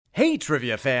Hey,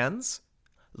 trivia fans!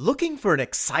 Looking for an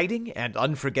exciting and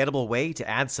unforgettable way to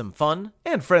add some fun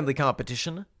and friendly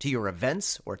competition to your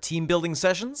events or team-building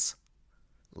sessions?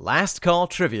 Last Call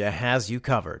Trivia has you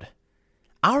covered.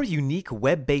 Our unique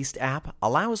web-based app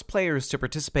allows players to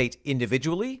participate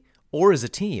individually or as a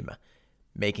team,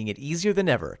 making it easier than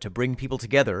ever to bring people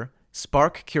together,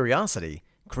 spark curiosity,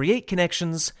 create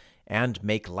connections, and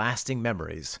make lasting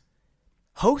memories.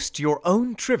 Host your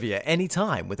own trivia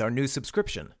anytime with our new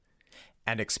subscription,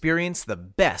 and experience the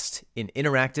best in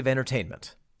interactive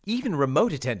entertainment. Even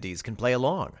remote attendees can play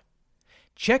along.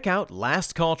 Check out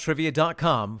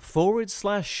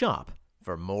lastcalltrivia.com/shop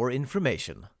for more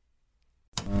information.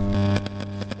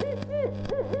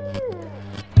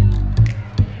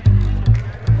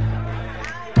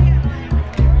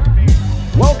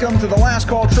 Welcome to the Last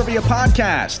Call Trivia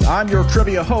Podcast. I'm your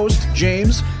trivia host,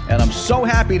 James, and I'm so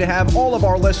happy to have all of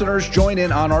our listeners join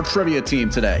in on our trivia team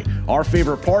today. Our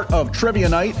favorite part of Trivia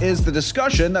Night is the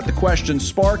discussion that the questions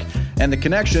spark and the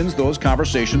connections those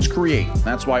conversations create.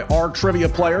 That's why our trivia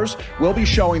players will be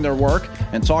showing their work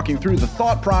and talking through the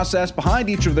thought process behind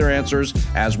each of their answers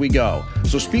as we go.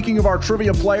 So speaking of our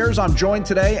trivia players, I'm joined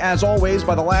today, as always,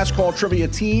 by the Last Call Trivia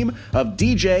team of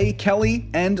DJ, Kelly,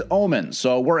 and Omen.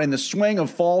 So we're in the swing of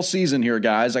fall season here,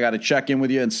 guys. I got to check in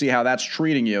with you and see how that's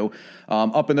treating you.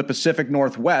 Up in the Pacific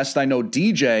Northwest, I know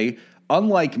DJ,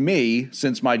 unlike me,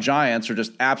 since my Giants are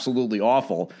just absolutely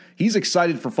awful, he's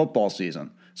excited for football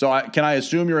season. So can I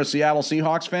assume you're a Seattle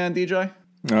Seahawks fan, DJ?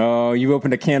 Oh, you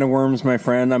opened a can of worms, my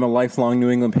friend. I'm a lifelong New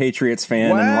England Patriots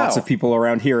fan, and lots of people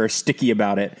around here are sticky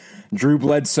about it. Drew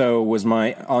Bledsoe was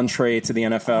my entree to the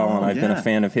NFL, and I've been a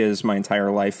fan of his my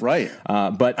entire life. Right.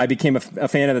 But I became a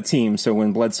fan of the team. So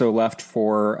when Bledsoe left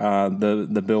for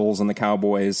the Bills and the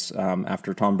Cowboys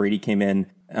after Tom Brady came in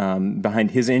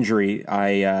behind his injury,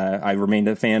 I remained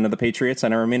a fan of the Patriots,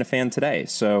 and I remain a fan today.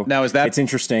 So now it's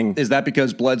interesting. Is that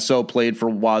because Bledsoe played for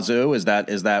Wazoo? Is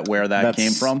that where that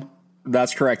came from?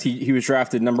 That's correct. He was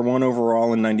drafted number 1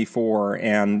 overall in '94,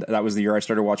 and that was the year I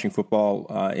started watching football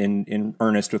in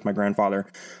earnest with my grandfather,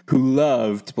 who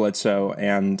loved Bledsoe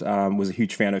and was a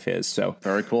huge fan of his. So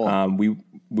very cool.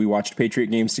 We watched Patriot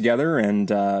games together,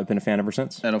 and I've been a fan ever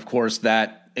since. And of course,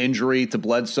 that injury to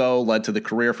Bledsoe led to the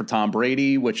career for Tom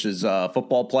Brady, which is a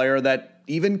football player that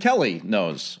even Kelly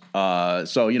knows.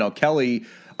 Kelly.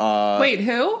 Wait,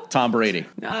 who? Tom Brady.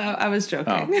 I was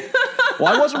joking. Oh.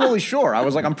 Well, I wasn't really sure. I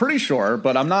was like, I'm pretty sure,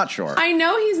 but I'm not sure. I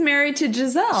know he's married to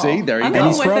Giselle. See, there you go.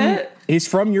 And he's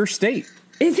from your state.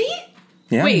 Is he?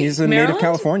 Yeah, Wait, he's a Maryland? native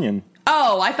Californian.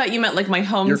 Oh, I thought you meant like my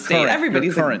home state.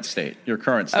 Everybody's your current state.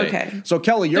 Okay. So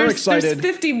Kelly, you're excited.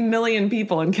 There's 50 million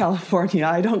people in California.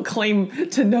 I don't claim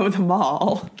to know them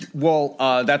all. Well,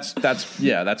 that's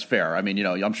fair. I mean,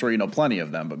 I'm sure you know plenty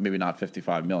of them, but maybe not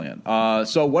 55 million.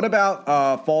 So what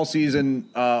about fall season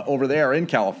over there in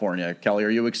California, Kelly? Are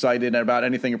you excited about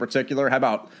anything in particular? How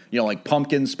about like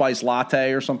pumpkin spice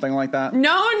latte or something like that?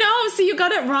 No. See, you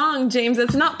got it wrong, James.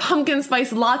 It's not pumpkin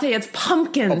spice latte. It's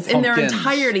pumpkins in their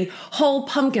entirety. Whole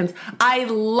pumpkins. I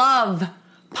love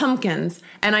pumpkins,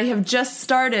 and I have just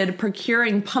started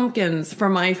procuring pumpkins for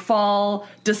my fall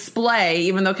display,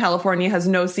 even though California has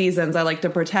no seasons. I like to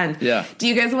pretend. Yeah. Do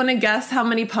you guys want to guess how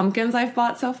many pumpkins I've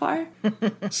bought so far?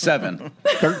 7.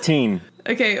 13.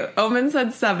 Okay, Omen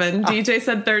said 7. DJ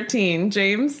said 13.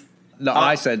 James? No,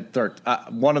 I said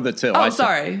 13. One of the two.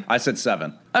 Sorry. I said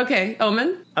 7. Okay,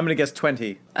 Omen? I'm going to guess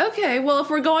 20. Okay, well,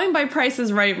 if we're going by Price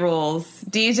is Right rules,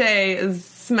 DJ is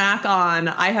smack on.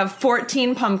 I have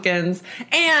 14 pumpkins,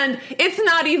 and it's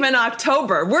not even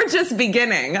October. We're just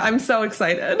beginning. I'm so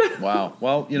excited. Wow.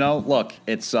 Well, look,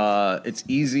 it's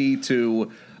easy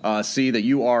to see that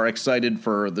you are excited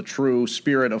for the true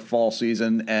spirit of fall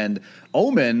season. And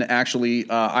Omen, actually,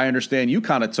 I understand you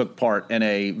kind of took part in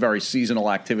a very seasonal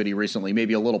activity recently,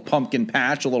 maybe a little pumpkin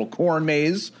patch, a little corn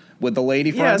maze. With the lady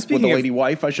friend, with the lady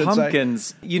wife, I should pumpkins,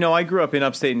 say. Pumpkins. I grew up in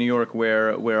upstate New York where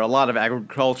a lot of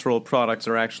agricultural products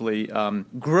are actually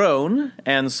grown.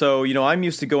 And so, I'm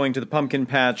used to going to the pumpkin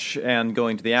patch and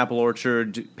going to the apple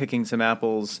orchard, picking some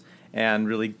apples, and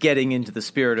really getting into the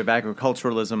spirit of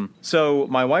agriculturalism. So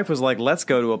my wife was like, let's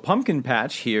go to a pumpkin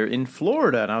patch here in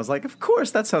Florida. And I was like, of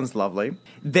course, that sounds lovely.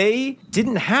 They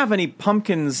didn't have any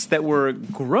pumpkins that were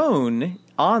grown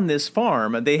on this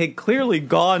farm. They had clearly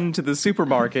gone to the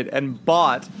supermarket and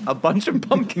bought a bunch of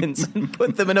pumpkins and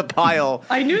put them in a pile.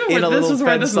 I knew where this was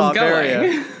going.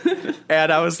 Area.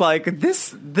 And I was like,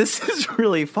 this is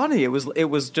really funny. It was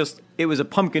a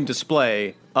pumpkin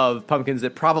display of pumpkins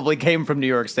that probably came from New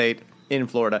York State in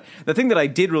Florida. The thing that I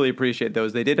did really appreciate, though,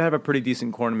 is they did have a pretty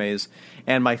decent corn maze.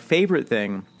 And my favorite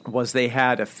thing was they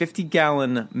had a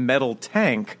 50-gallon metal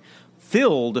tank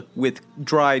filled with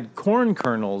dried corn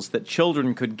kernels that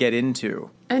children could get into.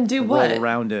 And do what? Roll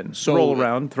around in. So roll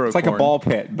around, throw It's like corn. a ball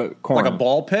pit, but corn. Like a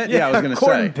ball pit? Yeah, I was going to say.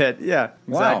 corn pit. Yeah,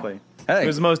 exactly. Wow. Hey, it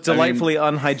was the most delightfully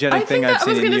unhygienic I thing think I've that I seen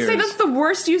was in going to years. say that's the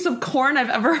worst use of corn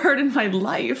I've ever heard in my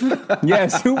life.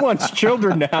 Yes, who wants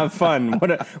children to have fun?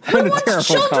 What a terrible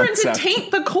Children concept. to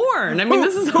taint the corn. I mean,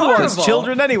 this is horrible. Who wants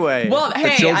children anyway? Well,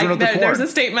 hey, children of the corn. there's a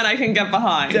statement I can get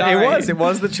behind. Yeah, All right. it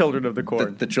was the children of the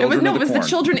corn. The children No, of it the was corn. the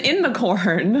children in the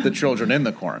corn. The children in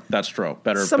the corn. That's true. Some of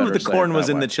better the say corn it was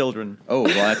that in way. the children. Oh,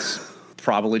 well, that's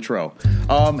probably true.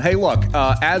 Hey, look,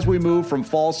 as we move from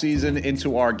fall season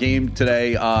into our game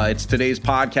today, it's today's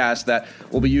podcast that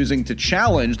we'll be using to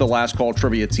challenge the Last Call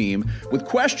Trivia team with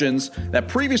questions that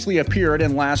previously appeared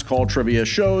in Last Call Trivia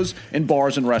shows in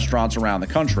bars and restaurants around the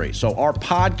country. So our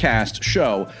podcast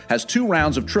show has 2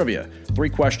 rounds of trivia, 3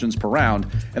 questions per round,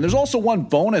 and there's also one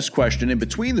bonus question in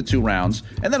between the 2 rounds,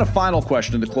 and then a final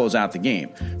question to close out the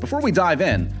game. Before we dive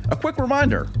in, a quick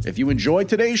reminder, if you enjoyed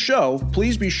today's show,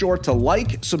 please be sure to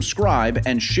like, subscribe,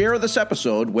 and share this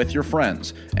episode with your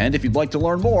friends. And if you'd like to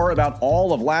learn more about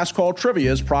all of Last Call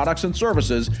Trivia's products and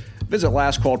services, visit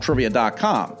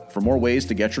lastcalltrivia.com for more ways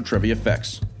to get your trivia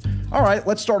fix. All right,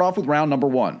 let's start off with round number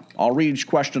 1. I'll read each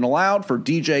question aloud for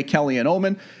DJ, Kelly, and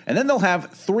Omen, and then they'll have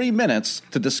 3 minutes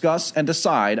to discuss and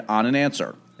decide on an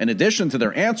answer. In addition to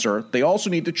their answer, they also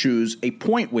need to choose a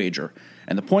point wager,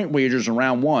 and the point wagers in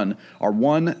round 1 are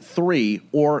 1, 3,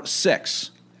 or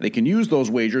 6. They can use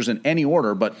those wagers in any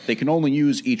order, but they can only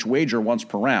use each wager once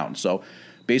per round. So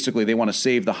basically, they want to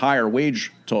save the higher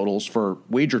wager totals for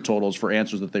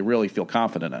answers that they really feel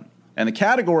confident in. And the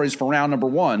categories for round number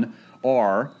 1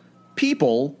 are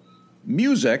people,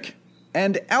 music,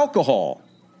 and alcohol.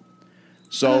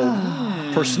 So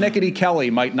Persnickety Kelly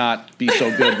might not be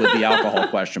so good with the alcohol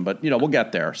question, but, we'll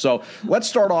get there. So let's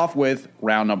start off with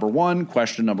round number 1,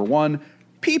 question number 1,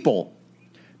 people.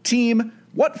 Team,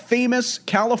 what famous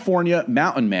California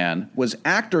mountain man was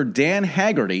actor Dan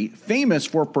Haggerty famous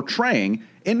for portraying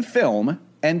in film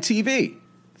and TV?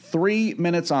 3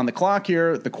 minutes on the clock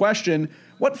here. The question,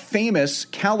 what famous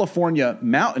California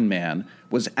mountain man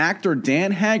was actor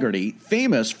Dan Haggerty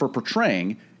famous for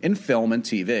portraying in film and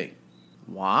TV?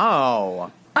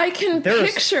 Wow. I can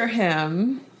picture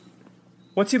him.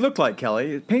 What's he look like,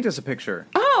 Kelly? Paint us a picture.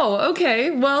 Oh,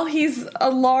 okay. Well, he's a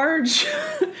large,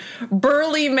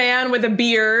 burly man with a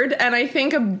beard, and I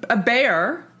think a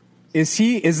bear. Is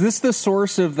this the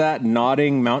source of that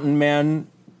nodding mountain man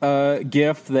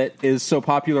gif that is so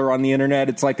popular on the internet?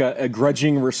 It's like a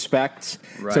grudging respect.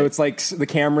 Right. So it's like the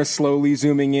camera slowly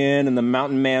zooming in, and the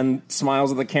mountain man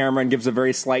smiles at the camera and gives a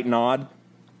very slight nod.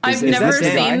 I've never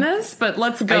seen this, but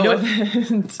let's go with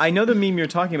it. I know the meme you're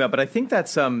talking about, but I think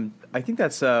that's one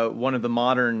of the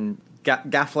modern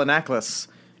Gaflanakis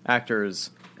actors,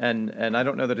 and I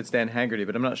don't know that it's Dan Haggerty,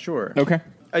 but I'm not sure. Okay.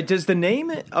 Does the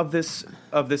name of this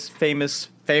famous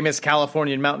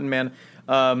Californian mountain man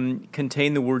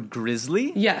contain the word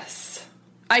grizzly? Yes,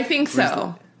 I think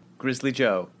so. Grizzly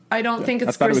Joe. I don't think it's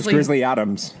I thought Grizzly. it was Grizzly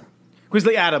Adams.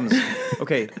 Grizzly Adams.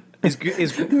 Okay.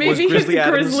 Maybe was it's Grizzly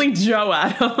Adams? Grizzly Joe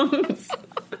Adams.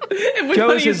 If we Joe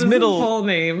want is to use his middle full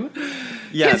name.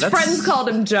 Yeah, his friends called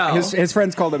him Joe. His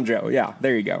friends called him Joe. Yeah,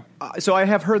 there you go. So I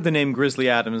have heard the name Grizzly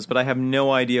Adams, but I have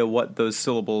no idea what those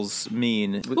syllables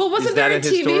mean. Well, wasn't there a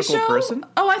TV historical show? person?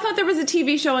 Oh, I thought there was a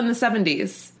TV show in the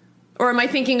 70s. Or am I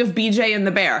thinking of BJ and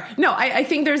the Bear? No, I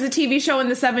think there's a TV show in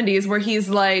the 70s where he's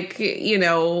like, in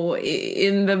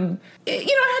the... it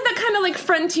had that kind of like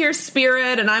frontier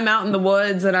spirit, and I'm out in the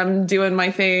woods and I'm doing my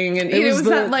thing. And it was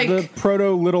that like... the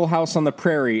proto Little House on the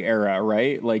Prairie era,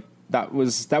 right? Like, that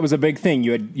was a big thing.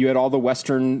 You had all the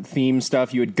Western theme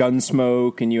stuff. You had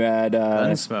Gunsmoke, and you had...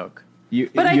 Gunsmoke.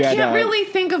 But I can't really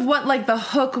think of what like the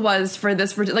hook was for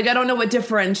this. Like, I don't know what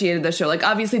differentiated the show. Like,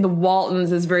 obviously, the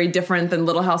Waltons is very different than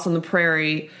Little House on the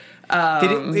Prairie.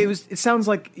 It sounds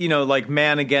like like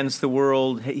Man Against the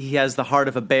World. He has the heart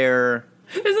of a bear.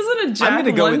 This isn't a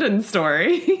Jack London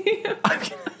story.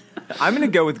 I'm going to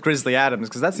go with Grizzly Adams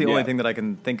because that's the only thing that I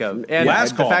can think of. And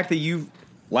Last call. The fact that you've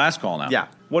last call now. Yeah.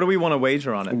 What do we want to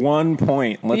wager on it? 1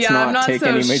 point. Let's not take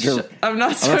any major. I'm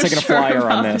not taking a flyer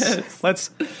on this. Let's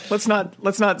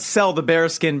not sell the bear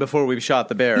skin before we've shot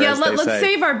the bear. Yeah, let's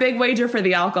save our big wager for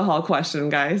the alcohol question,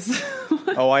 guys.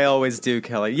 Oh, I always do,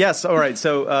 Kelly. Yes. All right.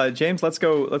 So, James, let's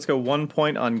go 1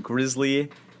 point on Grizzly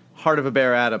Heart of a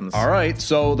Bear Adams. All right,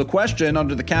 so the question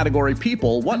under the category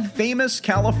people, what famous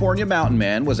California mountain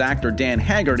man was actor Dan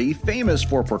Haggerty famous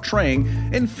for portraying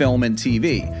in film and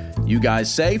TV? You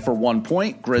guys say for 1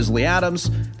 point, Grizzly Adams.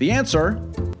 The answer,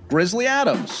 Grizzly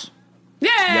Adams. Yay!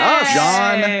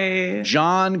 Yes.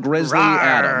 John Grizzly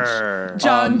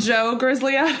Adams. Joe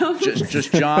Grizzly Adams.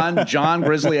 Just John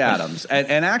Grizzly Adams.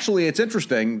 And actually, it's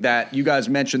interesting that you guys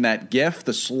mentioned that GIF,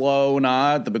 the slow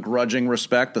nod, the begrudging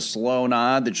respect, the slow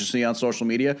nod that you see on social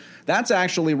media. That's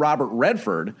actually Robert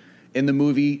Redford in the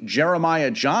movie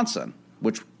Jeremiah Johnson,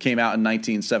 which came out in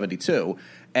 1972.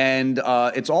 And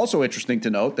it's also interesting to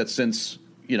note that since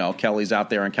Kelly's out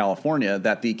there in California,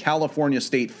 that the California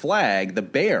state flag, the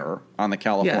bear on the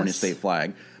California state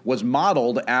flag, was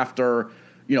modeled after,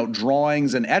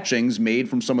 drawings and etchings made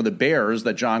from some of the bears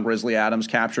that John Grizzly Adams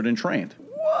captured and trained.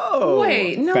 Whoa.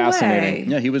 Wait, no Fascinating.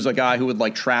 way. Yeah, he was a guy who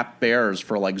would trap bears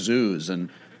for zoos and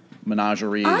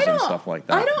menageries and stuff like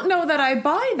that. I don't know that I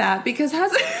buy that because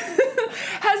hasn't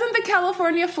the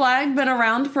California flag been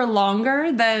around for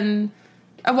longer than...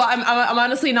 Well, I'm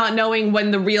honestly not knowing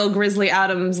when the real Grizzly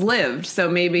Adams lived, so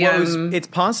maybe it's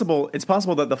possible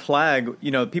that the flag,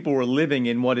 people were living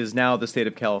in what is now the state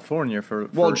of California for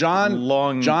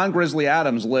John Grizzly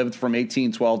Adams lived from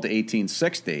 1812 to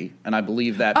 1860, and I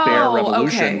believe that bear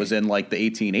revolution was in the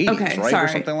 1880s, right, sorry. Or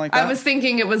something like that. I was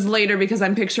thinking it was later because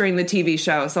I'm picturing the TV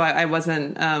show, so I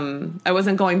wasn't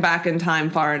going back in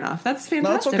time far enough. That's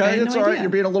fantastic. No, it's okay. It's all right. Idea.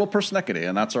 You're being a little persnickety,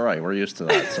 and that's all right. We're used to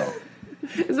that. So.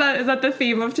 Is that the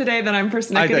theme of today, that I'm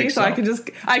persnickety? So I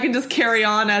can just carry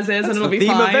on as is. That's and it'll be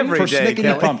fine.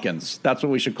 Persnickety pumpkins. That's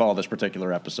what we should call this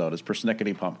particular episode, is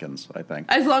persnickety pumpkins, I think.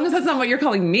 As long as that's not what you're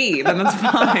calling me, then that's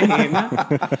fine.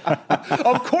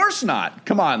 Of course not.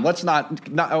 Come on, let's not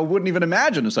I wouldn't even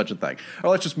imagine such a thing. Or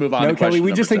let's just move on to Kelly,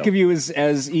 we just think 2. of you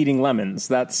as eating lemons.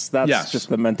 That's just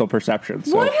the mental perception.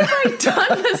 So. What have I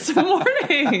done this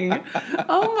morning?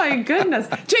 Oh my goodness.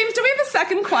 James, do we have a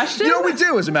second question? We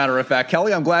do, as a matter of fact, Kelly.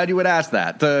 I'm glad you would ask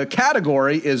that. The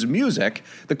category is music.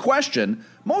 The question: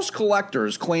 most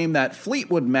collectors claim that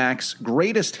Fleetwood Mac's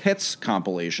Greatest Hits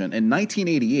compilation in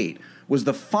 1988 was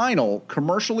the final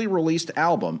commercially released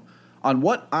album on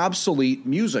what obsolete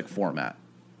music format?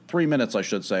 3 minutes, I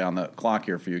should say, on the clock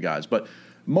here for you guys. But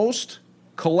most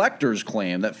collectors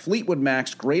claim that Fleetwood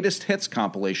Mac's Greatest Hits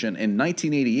compilation in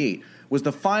 1988 was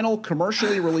the final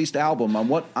commercially released album on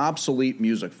what obsolete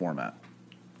music format?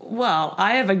 Well,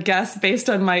 I have a guess based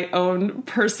on my own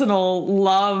personal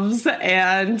loves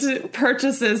and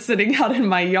purchases sitting out in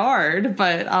my yard,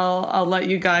 but I'll let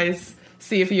you guys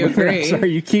see if you agree.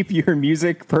 Sorry, you keep your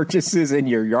music purchases in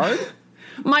your yard?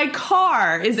 My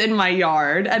car is in my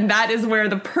yard, and that is where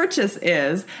the purchase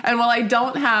is. And while I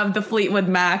don't have the Fleetwood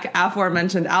Mac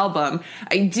aforementioned album,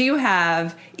 I do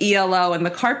have ELO and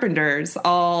the Carpenters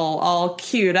all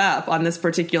queued up on this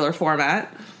particular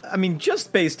format. I mean,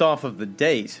 just based off of the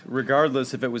date,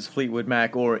 regardless if it was Fleetwood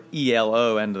Mac or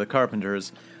ELO and the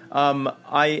Carpenters,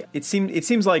 it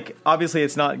seems like obviously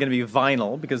it's not going to be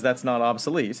vinyl because that's not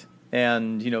obsolete,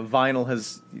 and vinyl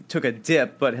has took a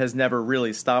dip but has never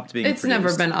really stopped being. It's produced.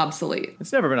 never been obsolete.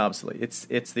 It's never been obsolete.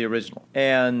 It's the original,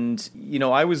 and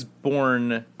I was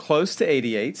born close to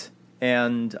 '88,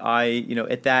 and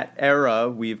at that era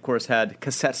we of course had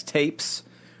cassette tapes,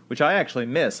 which I actually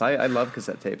miss. I love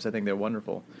cassette tapes. I think they're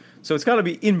wonderful. So it's got to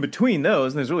be in between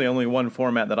those, and there's really only one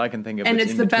format that I can think of. And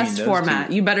it's the best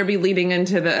format. You better be leading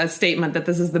into a statement that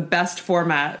this is the best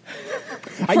format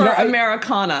for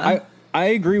Americana. I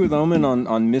agree with Omen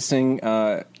on missing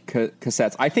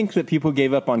cassettes. I think that people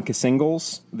gave up on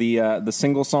Singles, the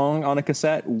single song on a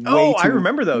cassette. I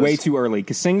remember those. Way too early.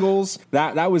 Singles,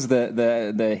 that was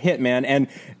the hit, man. And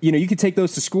you could take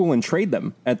those to school and trade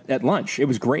them at lunch. It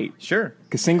was great. Sure.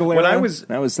 Single era,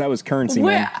 that was currency,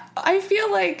 man. I feel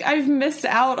like I've missed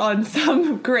out on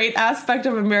some great aspect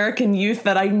of American youth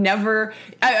that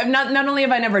not only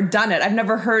have I never done it, I've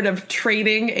never heard of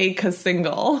trading a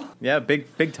single. Yeah,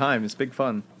 big time. It's big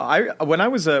fun. When I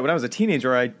was a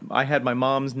teenager, I had my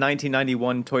mom's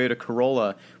 1991 Toyota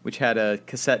Corolla, which had a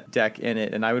cassette deck in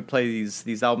it, and I would play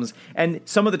these albums, and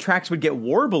some of the tracks would get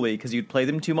warbly because you'd play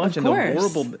them too much, and the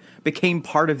warble became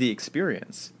part of the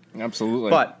experience. Absolutely.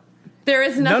 But there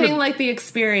is nothing like the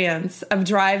experience of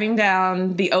driving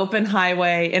down the open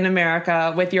highway in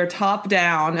America with your top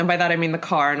down, and by that I mean the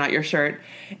car, not your shirt,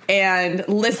 and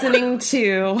listening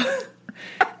to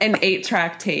an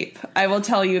 8-track tape. I will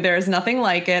tell you, there is nothing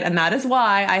like it, and that is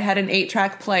why I had an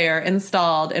 8-track player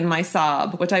installed in my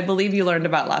Saab, which I believe you learned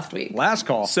about last week. Last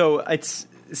call. So it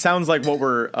sounds like what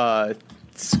we're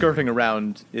skirting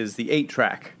around is the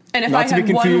 8-track. And if not I to had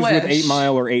be confused one wish, with 8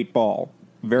 Mile or 8 Ball.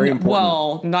 Very important.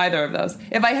 Well, neither of those.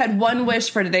 If I had one wish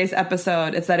for today's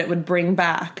episode, it's that it would bring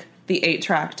back the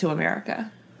 8-track to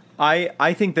America.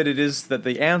 I think that it is that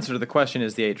the answer to the question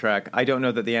is the 8-track. I don't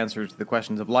know that the answer to the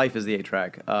questions of life is the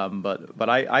 8-track. But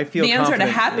I feel the answer to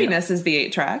confident, happiness is the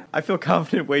 8-track. I feel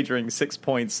confident wagering 6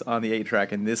 points on the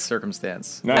 8-track in this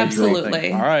circumstance. Nice.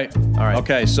 Absolutely. All right.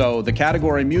 Okay, so the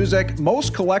category music.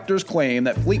 Most collectors claim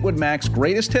that Fleetwood Mac's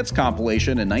Greatest Hits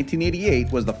compilation in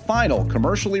 1988 was the final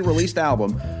commercially released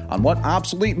album on what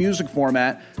obsolete music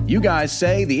format? You guys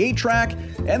say the 8-track,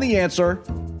 and the answer,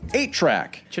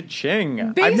 8-track.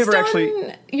 Cha-ching. Based I've never on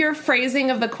actually... your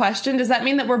phrasing of the question, does that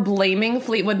mean that we're blaming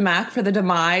Fleetwood Mac for the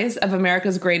demise of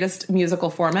America's greatest musical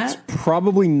format?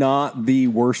 Probably not the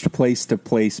worst place to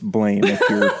place blame, if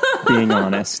you're being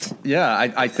honest. Yeah,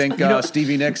 I think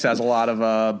Stevie Nicks has a lot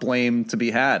of blame to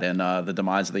be had in the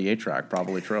demise of the 8-track.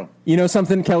 Probably true. You know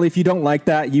something, Kelly? If you don't like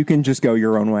that, you can just go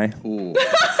your own way. Ooh.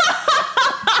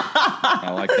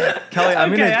 I like that. Kelly,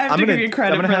 I'm give you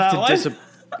credit for that one.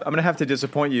 I'm going to have to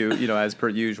disappoint you, as per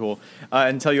usual,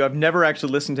 and tell you I've never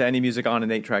actually listened to any music on an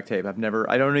 8-track tape. I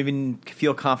don't even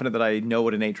feel confident that I know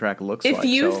what an 8-track looks like. If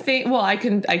you think, well, I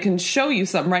can show you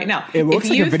some right now. It looks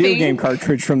like a video game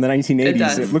cartridge from the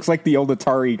 1980s. It looks like the old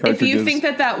Atari cartridges. If you think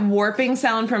that warping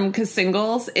sound from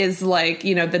Singles is like,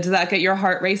 does that get your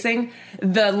heart racing?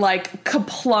 The like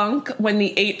kaplunk when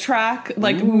the 8-track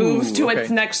moves to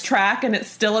its next track and it's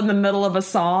still in the middle of a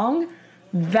song,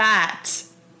 that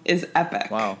is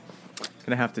epic. Wow.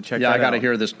 Gonna have to check that out. Yeah, I got to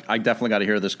hear this. I definitely got to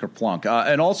hear this kerplunk.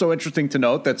 And also interesting to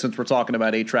note that since we're talking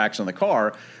about 8-tracks in the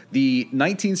car, the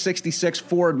 1966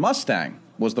 Ford Mustang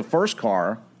was the first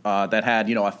car that had,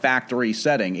 a factory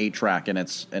setting 8-track in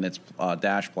its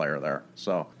dash player there.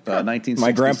 So the 1966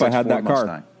 My grandpa had Ford that car.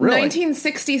 Mustang. Really?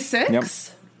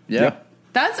 1966? Yep. Yeah.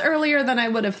 That's earlier than I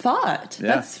would have thought.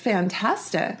 Yeah. That's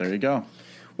fantastic. There you go.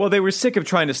 Well, they were sick of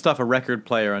trying to stuff a record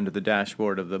player under the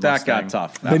dashboard of the Mustang. That got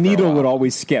tough. The needle would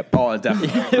always skip. Oh,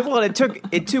 definitely. Well, it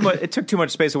took too much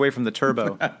space away from the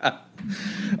turbo.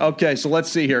 Okay, so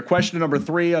let's see here. Question number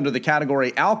 3 under the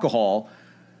category alcohol.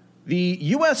 The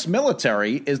U.S.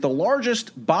 military is the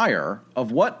largest buyer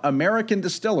of what American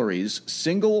distillery's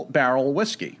single-barrel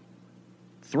whiskey?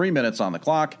 3 minutes on the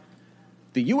clock.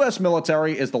 The U.S.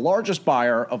 military is the largest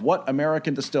buyer of what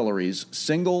American distillery's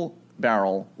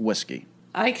single-barrel whiskey?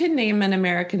 I could name an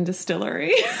American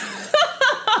distillery.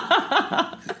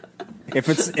 If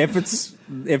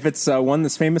it's one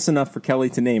that's famous enough for Kelly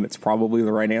to name, it's probably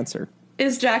the right answer.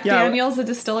 Is Jack Daniels a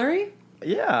distillery?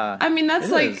 Yeah. I mean,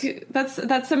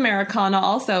 that's Americana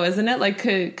also, isn't it? Like,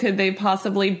 could they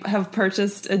possibly have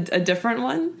purchased a different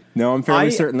one? No, I'm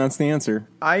fairly certain that's the answer.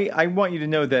 I want you to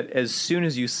know that as soon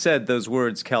as you said those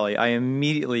words, Kelly, I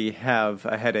immediately have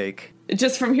a headache.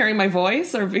 Just from hearing my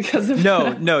voice, or because of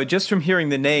No, just from hearing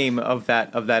the name of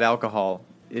that alcohol.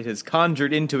 It has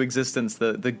conjured into existence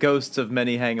the ghosts of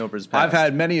many hangovers past. I've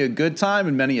had many a good time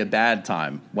and many a bad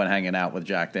time when hanging out with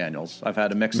Jack Daniels. I've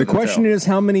had a mix of the two. The question is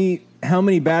how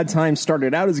many bad times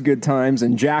started out as good times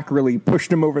and Jack really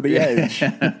pushed him over the edge.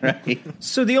 Right.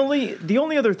 So the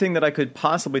only other thing that I could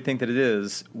possibly think that it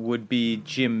is would be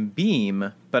Jim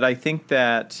Beam, but I think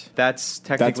that's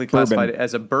technically classified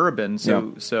as a bourbon.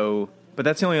 But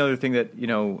that's the only other thing that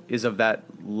is of that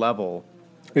level.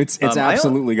 It's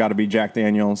absolutely got to be Jack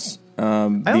Daniels. The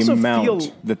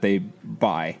amount that they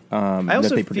buy. I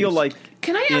also feel like.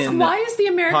 Can I ask, why is the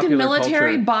American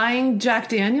military buying Jack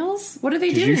Daniels? What are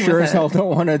they doing? You sure with as hell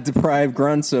don't want to deprive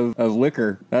grunts of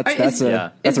liquor. That's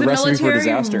a recipe for disaster. Is the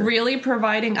military really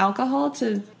providing alcohol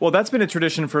to? Well, that's been a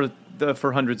tradition for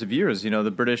hundreds of years.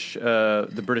 The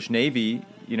British Navy,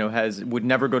 would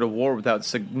never go to war without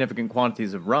significant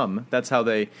quantities of rum. That's how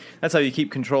you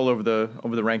keep control over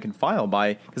the rank and file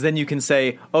because then you can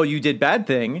say, oh, you did bad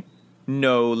thing.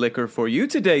 No liquor for you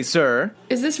today, sir.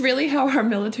 Is this really how our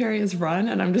military is run?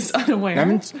 And I'm just unaware.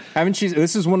 Haven't you?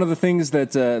 This is one of the things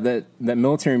that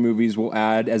military movies will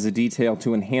add as a detail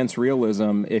to enhance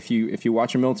realism. If you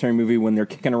watch a military movie when they're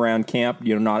kicking around camp,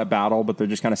 not at battle, but they're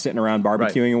just kind of sitting around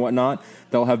barbecuing and whatnot,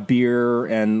 they'll have beer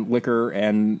and liquor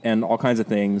and all kinds of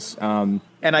things.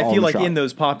 And I feel like in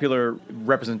those popular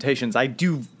representations, I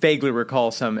do vaguely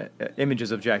recall some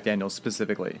images of Jack Daniels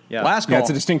specifically. Yeah, last call. Yeah, it's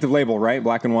a distinctive label, right?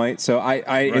 Black and white. So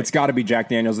it's got to be Jack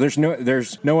Daniels. There's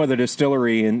no other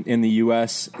distillery in the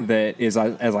U.S. that is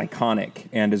as iconic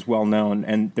and as well known.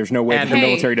 And there's no way that the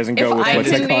military doesn't go with what's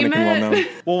iconic and well known.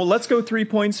 Well, let's go 3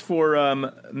 points for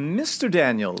Mr.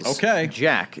 Daniels. Okay,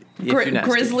 Jack.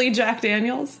 Grizzly Jack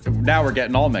Daniels. Now we're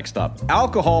getting all mixed up.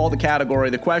 Alcohol, the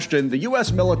category, the question. The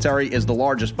U.S. military is the largest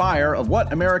largest buyer of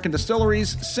what American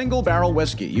distillery's single barrel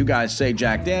whiskey? You guys say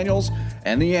Jack Daniels,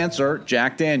 and the answer,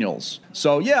 Jack Daniels.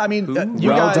 So, yeah, I mean, you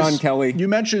well guys, done, Kelly. You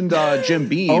mentioned Jim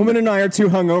Beam. Omen and I are too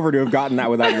hungover to have gotten that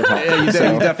without your help.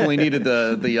 Yeah, you definitely needed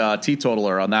the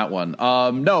teetotaler on that one.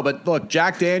 No, but look,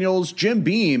 Jack Daniels, Jim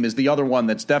Beam is the other one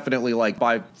that's definitely like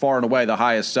by far and away the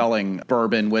highest selling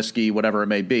bourbon, whiskey, whatever it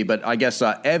may be. But I guess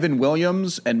Evan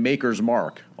Williams and Maker's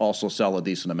Mark also sell a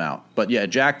decent amount. But yeah,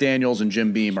 Jack Daniels and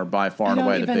Jim Beam are by far and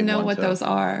away the big ones. I don't even know what those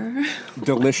are.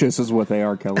 Delicious is what they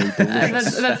are, Kelly.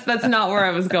 Delicious. That's not where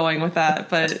I was going with that,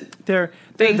 but they're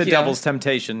the devil's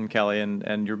temptation, Kelly,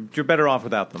 and you're better off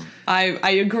without them.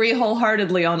 I agree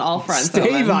wholeheartedly on all fronts. Stay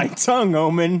Omen. thy tongue,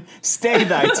 Omen. Stay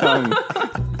thy tongue.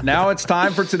 Now it's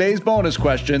time for today's bonus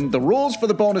question. The rules for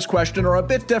the bonus question are a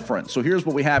bit different, so here's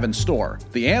what we have in store.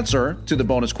 The answer to the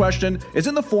bonus question is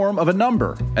in the form of a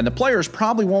number, and the players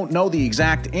probably won't know the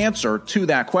exact answer to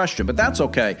that question, but that's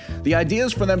okay. The idea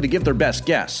is for them to give their best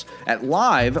guess. At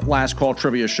live Last Call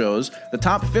trivia shows, the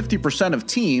top 50% of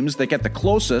teams that get the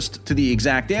closest to the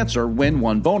exact answer win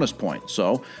 1 bonus point.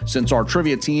 So, since our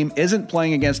trivia team isn't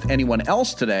playing against anyone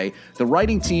else today, the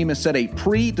writing team has set a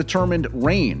predetermined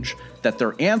range that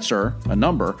their answer, a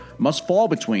number, must fall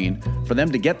between for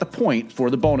them to get the point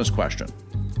for the bonus question.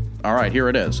 All right, here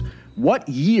it is. What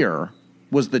year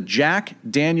was the Jack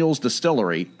Daniels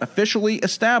Distillery officially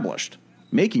established,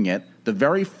 making it the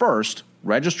very first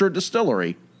registered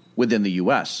distillery within the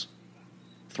U.S.?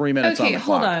 3 minutes on the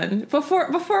clock. Okay, hold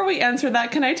on. Before we answer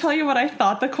that, can I tell you what I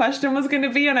thought the question was going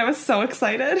to be? And I was so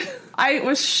excited. I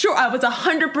was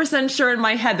 100% sure in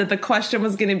my head that the question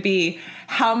was going to be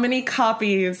how many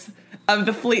copies of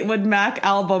the Fleetwood Mac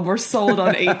album were sold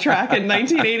on 8-track in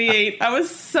 1988. I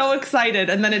was so excited,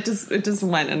 and then it just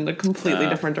went in a completely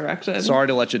different direction. Sorry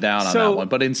to let you down on that one,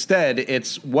 but instead,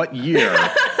 it's what year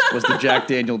was the Jack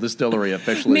Daniel Distillery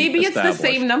officially Maybe established? It's the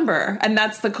same number, and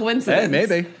that's the coincidence. Hey,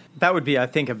 maybe. That would be, I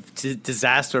think, a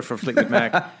disaster for Fleetwood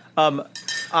Mac. The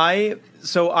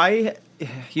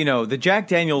Jack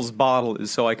Daniels bottle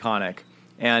is so iconic.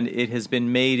 And it has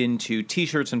been made into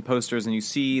T-shirts and posters, and you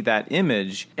see that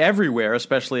image everywhere,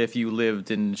 especially if you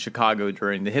lived in Chicago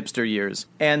during the hipster years.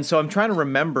 And so I'm trying to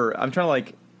remember,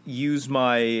 use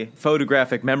my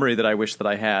photographic memory that I wish that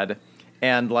I had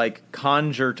and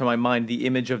conjure to my mind the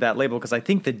image of that label, because I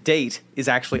think the date is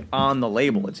actually on the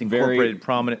label. It's incorporated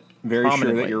prominently. Very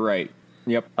sure that you're right.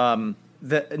 Yep.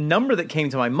 The number that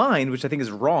came to my mind, which I think is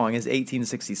wrong, is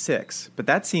 1866. But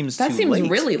that seems too late. That seems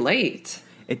really late.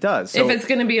 It does. So, if it's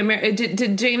going to be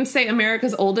did James say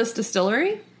America's oldest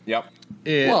distillery? Yep.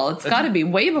 It's got to be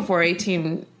way before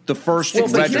 18. The first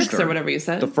registered, or whatever you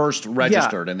said. The first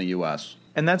registered in the U.S.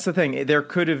 And that's the thing.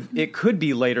 It could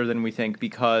be later than we think,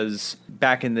 because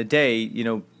back in the day,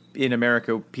 in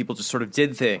America, people just sort of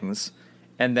did things.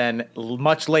 And then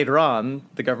much later on,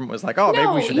 the government was like, maybe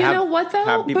we should have people register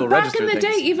things. But back in the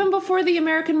day, even before the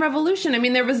American Revolution,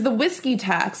 there was the whiskey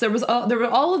tax. There were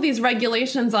all of these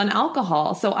regulations on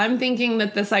alcohol. So I'm thinking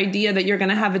that this idea that you're going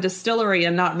to have a distillery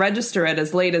and not register it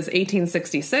as late as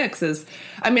 1866 is,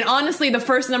 honestly, the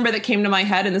first number that came to my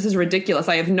head, and this is ridiculous,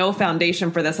 I have no foundation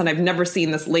for this, and I've never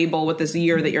seen this label with this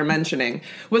year that you're mentioning,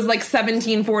 was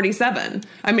 1747.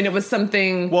 It was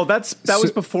something... Well, that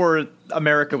was before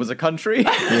America was a country.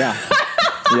 Yeah.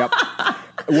 Yep.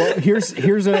 Well, here's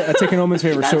a take in Omen's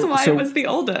favor. That's why it was the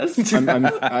oldest.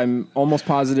 I'm almost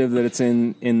positive that it's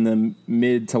in the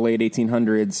mid to late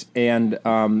 1800s, and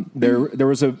there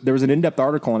was an in-depth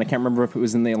article, and I can't remember if it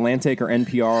was in the Atlantic or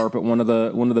NPR, but one of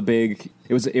the big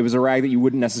it was a rag that you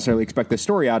wouldn't necessarily expect this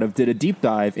story out of, did a deep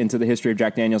dive into the history of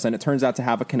Jack Daniels, and it turns out to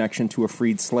have a connection to a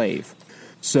freed slave.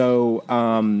 So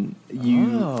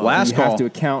you have to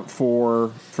account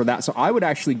for that. So I would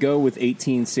actually go with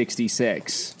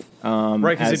 1866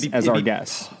 as our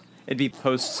guess. It'd be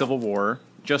post Civil War,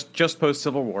 just post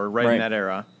Civil War, right in that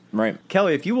era. Right,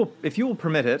 Kelly, if you will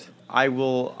permit it, I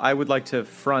would like to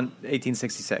front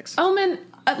 1866. Omen,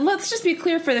 let's just be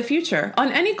clear for the future.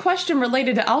 On any question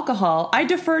related to alcohol, I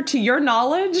defer to your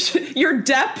knowledge, your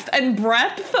depth and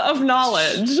breadth of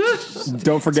knowledge.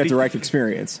 Don't forget direct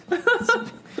experience.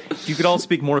 If you could all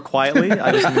speak more quietly,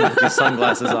 I just need to put these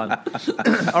sunglasses on.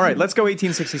 All right, let's go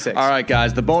 1866. All right,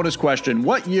 guys, the bonus question.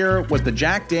 What year was the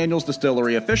Jack Daniels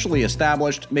Distillery officially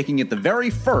established, making it the very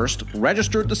first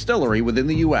registered distillery within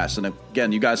the U.S.? And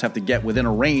again, you guys have to get within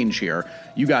a range here.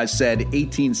 You guys said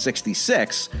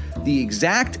 1866. The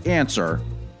exact answer,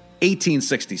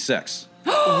 1866.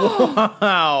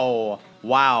 Wow.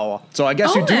 So I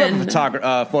guess you do have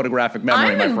a photographic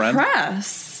memory, my friend. I'm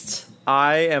impressed.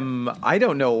 I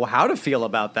don't know how to feel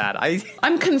about that.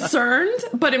 I'm concerned,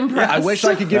 but impressed. Yeah, I wish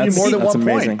I could give you more than 1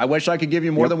 amazing. point. I wish I could give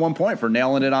you more than 1 point for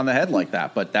nailing it on the head like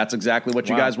that. But that's exactly what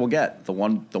you guys will get. The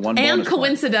one. And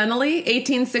coincidentally,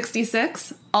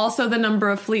 1866, also the number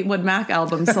of Fleetwood Mac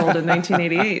albums sold in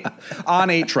 1988. On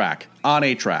 8-track.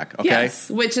 Okay. Yes,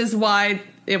 which is why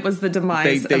it was the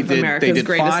demise of America's they did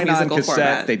greatest fine musical on cassette.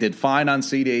 format. They did fine on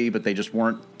CD, but they just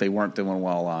weren't doing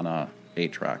well on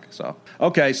 8-track. So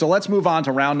okay, so let's move on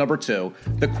to round number 2.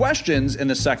 The questions in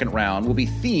the second round will be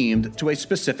themed to a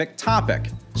specific topic.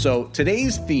 So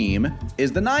today's theme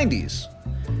is the 90s.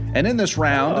 And in this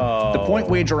round, the point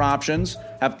wager options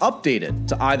have updated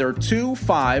to either 2,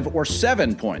 5, or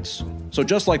 7 points. So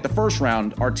just like the first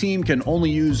round, our team can only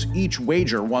use each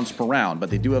wager once per round, but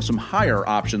they do have some higher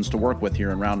options to work with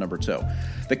here in round number 2.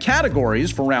 The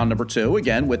categories for round number 2,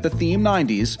 again with the theme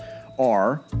 90s,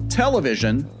 are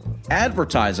television,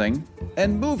 advertising,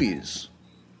 and movies.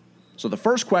 So the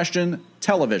first question,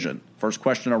 television. First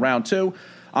question of round 2.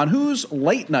 On whose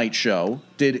late night show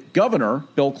did Governor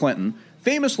Bill Clinton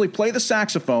famously play the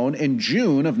saxophone in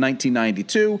June of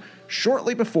 1992,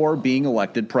 shortly before being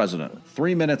elected president?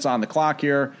 3 minutes on the clock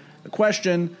here. The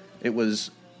question, it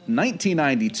was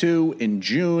 1992 in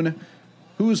June.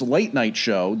 Whose late night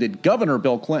show did Governor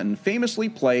Bill Clinton famously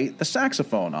play the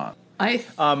saxophone on? I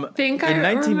think I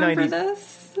remember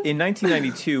this. In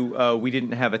 1992, we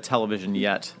didn't have a television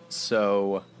yet,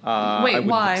 so... Wait,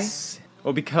 why?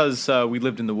 Well, because we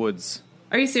lived in the woods.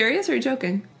 Are you serious or are you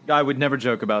joking? I would never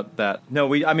joke about that. No,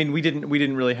 we didn't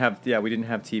really have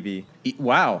TV.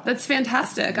 Wow. That's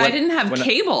fantastic. I didn't have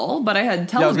cable, but I had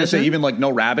television. Yeah, I was going to say, even like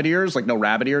no rabbit ears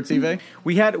TV?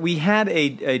 We had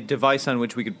a device on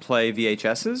which we could play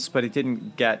VHSs, but it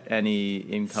didn't get any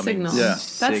incoming signal. Yeah.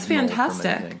 That's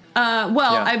fantastic.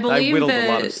 I believe I whittled that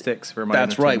a lot of sticks for my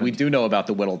That's right. entertainment. We do know about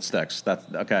the whittled sticks. That's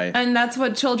okay. And that's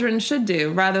what children should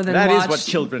do, rather than That is watch what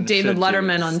children David should do,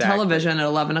 Letterman on exactly. television at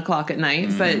 11 o'clock at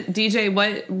night. But DJ,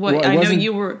 what Well, I know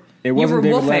you were. It wasn't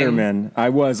David woofing. Letterman.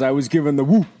 I was given the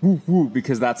woo woo woo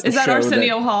because that's the Is that show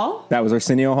Arsenio Hall? That was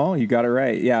Arsenio Hall. You got it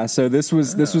right. Yeah. So this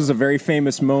was a very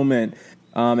famous moment,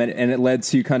 and it led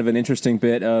to kind of an interesting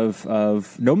bit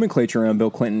of nomenclature around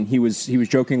Bill Clinton. He was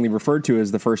jokingly referred to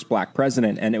as the first black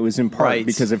president, and it was in part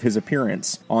because of his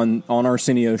appearance on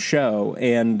Arsenio's show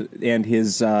and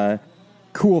his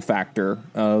cool factor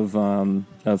of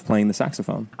playing the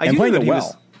saxophone and playing it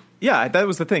well. Yeah, that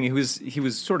was the thing.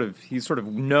 He's sort of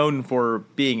known for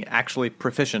being actually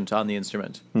proficient on the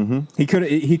instrument. Mm-hmm.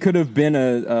 He could have been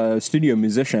a studio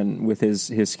musician with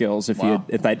his skills if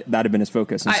that had been his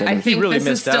focus. I think really this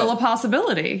is still out. a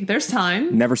possibility. There's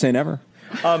time. Never say never.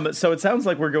 So it sounds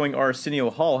like we're going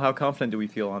Arsenio Hall. How confident do we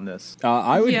feel on this?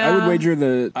 I would wager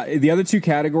the other two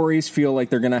categories feel like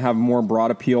they're going to have more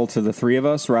broad appeal to the three of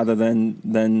us rather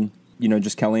than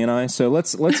just Kelly and I. So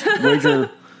let's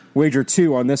wager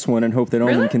 2 on this one and hope that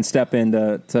Owen can step in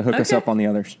to hook us up on the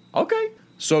others. Okay.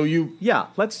 So you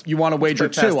want to wager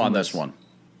 2 on this one?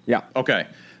 Yeah. Okay.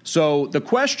 So the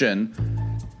question,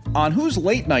 on whose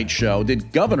late night show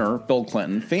did Governor Bill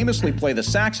Clinton famously play the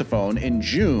saxophone in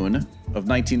June of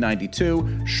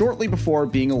 1992, shortly before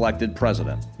being elected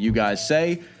president? You guys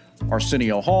say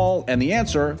Arsenio Hall, and the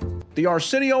answer, the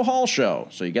Arsenio Hall Show.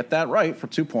 So you get that right for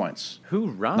 2 points.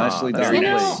 Hoorah. Nicely done. Very You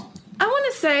know, nice. I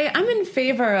want to say I'm in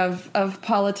favor of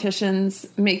politicians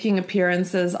making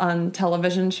appearances on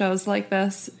television shows like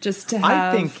this, just to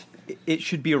have... I think it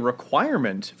should be a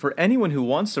requirement for anyone who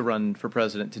wants to run for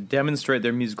president to demonstrate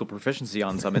their musical proficiency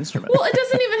on some instrument. Well, it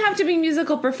doesn't even have to be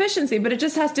musical proficiency, but it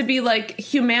just has to be like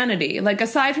humanity. Like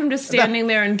aside from just standing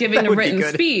there and giving a written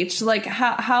speech, like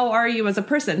how are you as a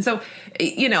person? So,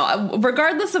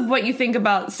 regardless of what you think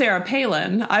about Sarah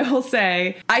Palin, I will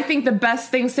say I think the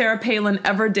best thing Sarah Palin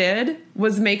ever did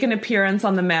was make an appearance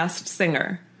on The Masked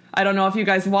Singer. I don't know if you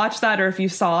guys watched that or if you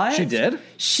saw it. She did?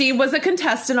 She was a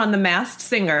contestant on The Masked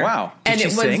Singer. Wow. Did she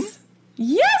sing?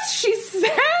 Yes, she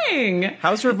sang.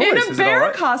 How's her voice? In a Is it bear all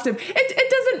right? costume. It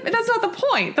doesn't. That's not the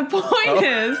point. The point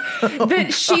is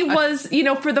that she was,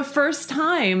 for the first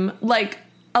time, like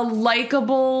a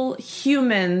likable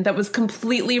human that was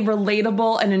completely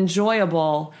relatable and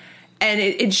enjoyable. And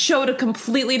it showed a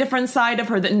completely different side of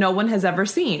her that no one has ever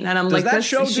seen. And I'm Does like, that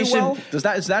show do well? Is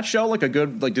that show like a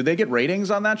good, do they get ratings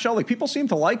on that show? Like people seem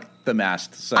to like The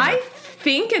Masked Singer. I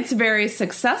think it's very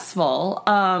successful.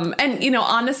 And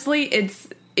honestly,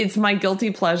 it's my guilty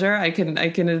pleasure. I can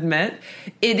admit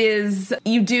it is.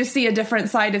 You do see a different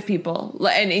side of people,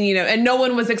 and no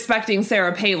one was expecting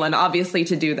Sarah Palin obviously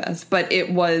to do this, but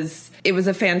it was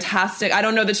a fantastic. I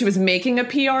don't know that she was making a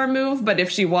PR move, but if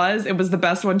she was, it was the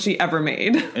best one she ever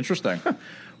made. Interesting.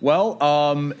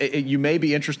 Well, you may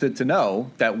be interested to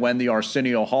know that when the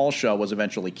Arsenio Hall show was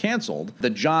eventually canceled, the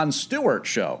Jon Stewart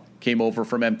show came over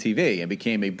from MTV and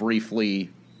became a brief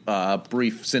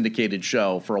syndicated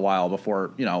show for a while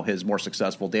before, his more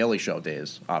successful Daily Show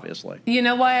days, obviously. You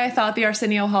know why I thought the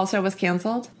Arsenio Hall show was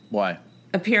canceled? Why?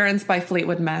 Appearance by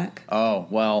Fleetwood Mac. Oh,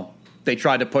 well, they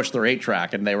tried to push their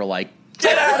 8-track and they were like,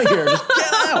 get out of here, just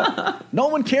get out. No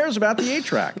one cares about the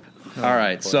 8-track. All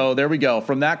right, so there we go.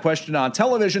 From that question on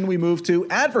television, we move to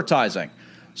advertising.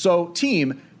 So,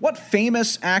 team, what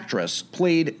famous actress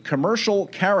played commercial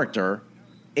character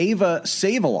Ava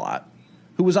Save-A-Lot,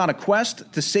 who was on a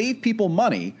quest to save people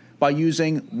money by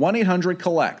using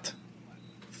 1-800-COLLECT?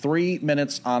 3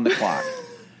 minutes on the clock.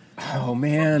 Oh,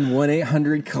 man,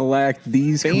 1-800-COLLECT.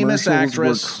 These famous commercials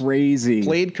actress were crazy.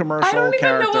 Played commercial character.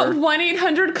 I don't even know what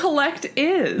 1-800-COLLECT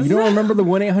is. You don't remember the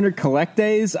 1-800-COLLECT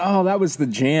days? Oh, that was the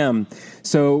jam.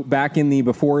 So back in the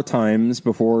before times,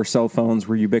 before cell phones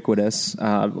were ubiquitous,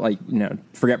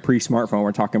 forget pre-smartphone,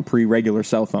 we're talking pre-regular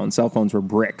cell phones. Cell phones were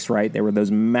bricks, right? They were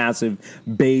those massive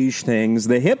beige things.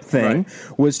 The hip thing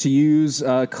was to use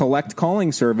a collect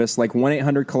calling service like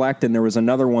 1-800-COLLECT, and there was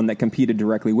another one that competed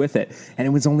directly with it. And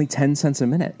it was only 10 cents a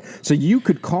minute. So you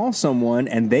could call someone,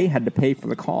 and they had to pay for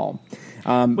the call.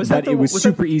 But it was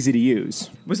super easy to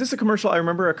use. Was this a commercial? I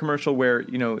remember a commercial where,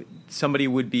 somebody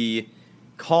would be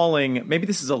calling, maybe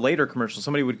this is a later commercial,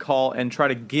 somebody would call and try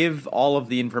to give all of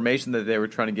the information that they were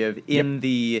trying to give in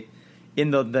the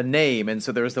name. And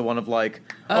so there was the one of like,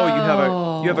 you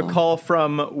have a call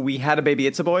from We Had a Baby,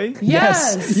 It's a Boy?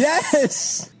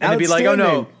 Yes. And they'd be like, oh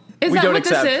no, is we that don't what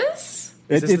accept. This is?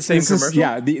 Is this the same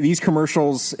commercial? These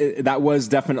commercials, that was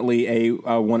definitely a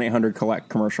 1-800-COLLECT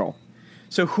commercial.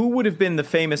 So who would have been the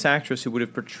famous actress who would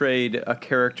have portrayed a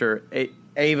character,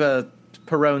 Ava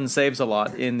Perone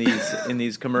Saves-A-Lot in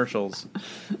these commercials?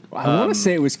 I want to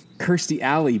say it was Kirstie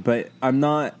Alley, but I'm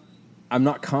not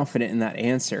confident in that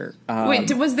answer.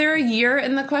 Wait, was there a year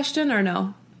in the question or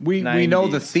no? We know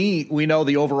the theme. We know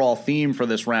the overall theme for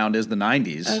this round is the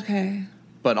 90s. Okay.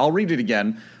 But I'll read it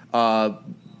again.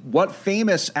 What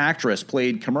famous actress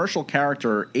played commercial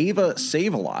character Ava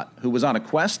Save-A-Lot, who was on a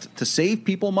quest to save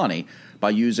people money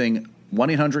by using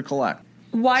 1-800-COLLECT?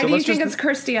 Why do you think it's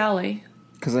Kirstie Alley?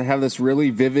 Because I have this really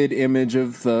vivid image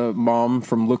of the mom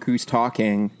from Look Who's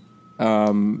Talking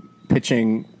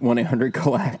pitching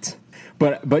 1-800-COLLECT.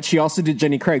 But she also did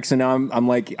Jenny Craig, so now I'm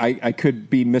like, I could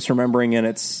be misremembering, and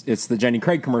it's the Jenny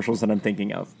Craig commercials that I'm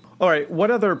thinking of. All right, what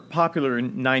other popular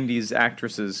 90s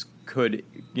actresses could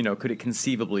it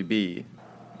conceivably be?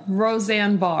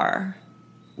 Roseanne Barr.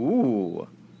 Ooh.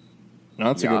 No,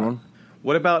 that's a good one.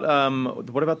 What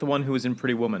about the one who was in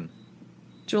Pretty Woman?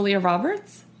 Julia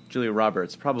Roberts? Julia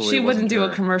Roberts, probably. She wouldn't do a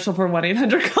commercial for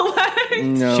 1-800-COLLECT.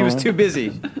 No. She was too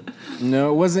busy.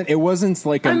 No, it wasn't. It wasn't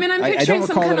like. I'm picturing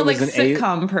some kind of like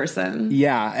sitcom person.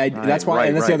 Yeah, that's why,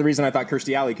 and that's the other reason I thought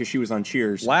Kirstie Alley, because she was on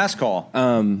Cheers. Last call.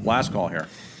 Last call here.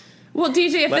 Well,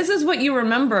 DJ, if this is what you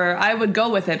remember, I would go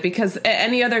with it, because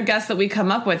any other guess that we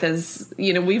come up with is,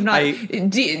 we've not. Omen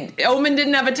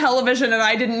didn't have a television, and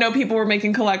I didn't know people were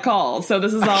making collect calls, so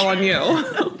this is all on you.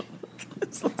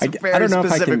 I don't know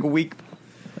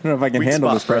if I can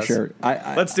handle this pressure.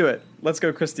 Let's do it. Let's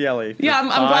go, Kirstie Alley. Yeah, I'm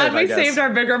glad we saved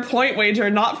our bigger point wager,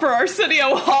 not for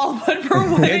Arsenio Hall, but for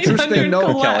 1-800-COLLECT. Interesting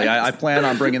note, Kelly. I plan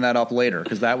on bringing that up later,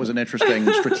 because that was an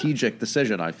interesting strategic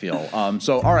decision, I feel.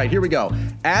 So, all right, here we go.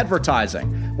 Advertising.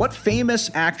 What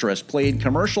famous actress played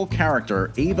commercial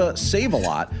character Ava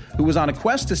Save-A-Lot, who was on a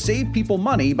quest to save people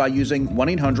money by using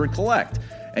 1-800-COLLECT?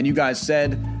 And you guys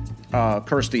said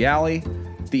Kirstie Alley.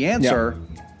 The answer,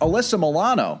 Alyssa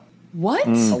Milano. What?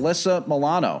 Alyssa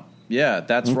Milano. Yeah,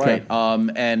 that's right.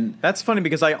 And that's funny,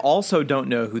 because I also don't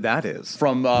know who that is.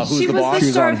 From Who's the Boss? She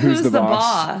was on Who's the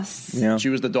Boss? Yeah. She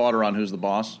was the daughter on Who's the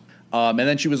Boss. And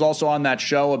then she was also on that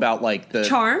show about like the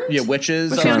Charmed? Yeah,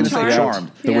 witches. Was I she was on going to say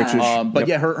Charmed. The witches. But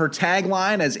her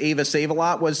tagline as Ava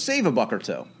Save-A-Lot was "Save a buck or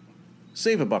two."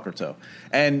 Save a buck or two.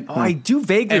 And I do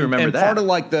vaguely remember that. And part of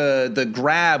like the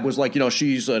grab was like,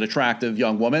 she's an attractive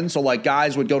young woman. So like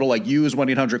guys would go to like use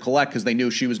 1-800-COLLECT because they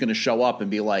knew she was going to show up and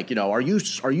be like, are you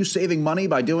saving money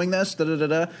by doing this? Da da da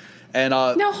da. And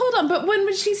now hold on, but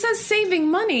when she says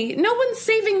saving money, no one's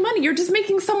saving money. You're just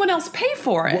making someone else pay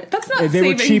for it. That's not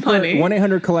saving money.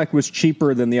 1-800-COLLECT was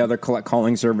cheaper than the other collect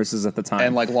calling services at the time,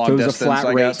 and like long so it was distance, a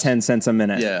flat rate, 10 cents a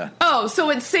minute. Yeah. Oh, so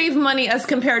it's save money as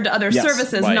compared to other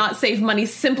services, not save money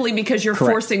simply because you're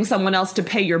forcing someone else to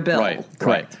pay your bill. Right.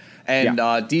 Correct. And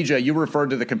DJ, you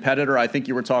referred to the competitor. I think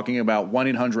you were talking about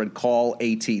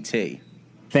 1-800-CALL-ATT.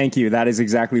 Thank you. That is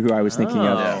exactly who I was thinking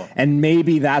of. Yeah. And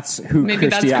maybe that's who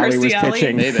Kirstie Alley was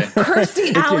pitching. Maybe.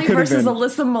 Kirstie Alley versus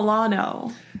Alyssa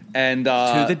Milano. And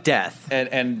to the death.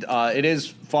 And it is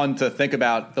fun to think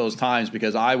about those times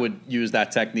because I would use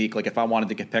that technique. Like if I wanted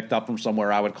to get picked up from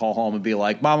somewhere, I would call home and be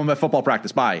like, Mom, I'm at football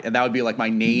practice, bye. And that would be like my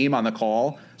name on the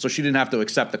call. So she didn't have to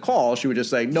accept the call. She would just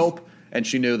say, nope. And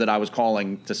she knew that I was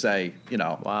calling to say,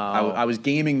 wow. I was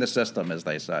gaming the system, as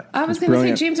they say. I was going to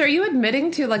say, James, are you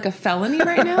admitting to like a felony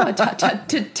right now?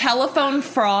 To telephone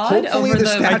fraud? Hopefully over the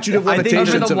statute of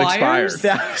limitations have expired.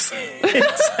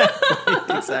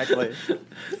 Exactly.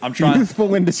 I'm trying.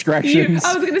 Youthful indiscretions.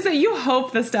 I was going to say, you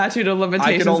hope the statute of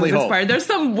limitations has expired. There's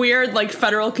some weird like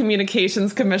Federal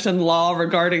Communications Commission law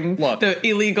regarding the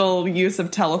illegal use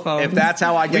of telephones. If that's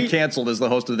how I get canceled as the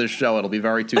host of this show, it'll be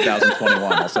very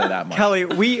 2021. I'll say that much. Kelly,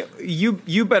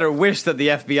 you better wish that the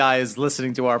FBI is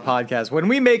listening to our podcast. When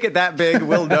we make it that big,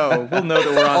 we'll know. We'll know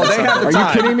that we're on to something. Are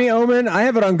you kidding me, Omen? I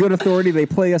have it on good authority. They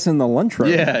play us in the lunchroom.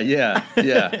 Yeah.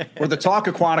 We're the talk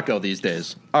of Quantico these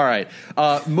days. All right.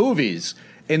 Movies.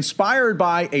 Inspired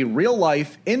by a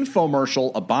real-life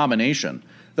infomercial abomination,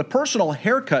 the personal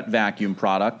haircut vacuum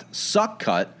product, Suck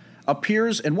Cut,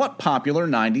 appears in what popular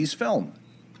 90s film?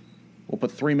 We'll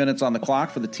put 3 minutes on the clock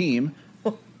for the team.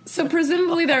 So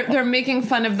presumably they're making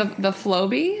fun of the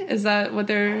Flowbee? Is that what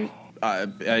they're...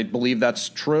 I believe that's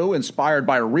true. Inspired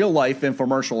by a real-life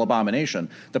infomercial abomination,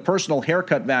 the personal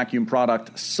haircut vacuum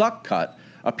product, Suck Cut,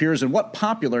 appears in what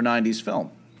popular 90s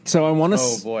film? So I want to...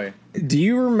 Oh, boy. Do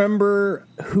you remember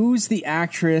who's the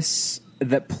actress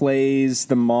that plays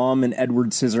the mom in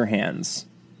Edward Scissorhands?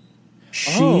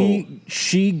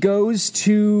 She goes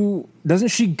to... Doesn't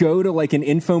she go to like an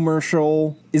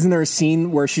infomercial? Isn't there a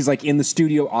scene where she's like in the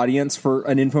studio audience for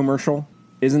an infomercial?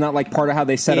 Isn't that like part of how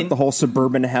they set up the whole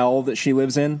suburban hell that she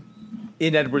lives in?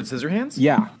 In Edward Scissorhands?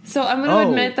 Yeah. So I'm going to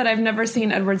admit that I've never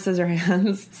seen Edward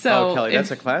Scissorhands. So Kelly,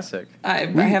 that's a classic. I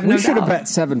have no doubt. We should have bet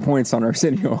 7 points on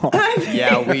Arsenio Hall.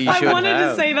 Yeah, we should I wanted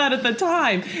have. to say that at the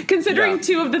time. Considering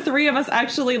 2 of the 3 of us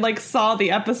actually like saw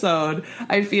the episode,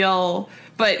 I feel...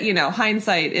 But,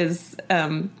 hindsight is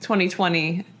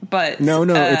 2020. But No,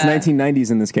 it's 1990s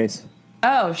in this case.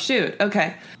 Oh, shoot.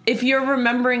 Okay. If you're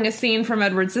remembering a scene from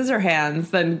Edward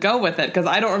Scissorhands, then go with it, because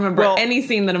I don't remember any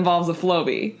scene that involves a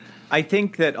Flowbee. I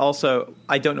think that also,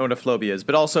 I don't know what a Flowbee is,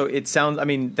 but also it sounds,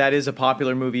 that is a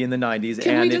popular movie in the 90s.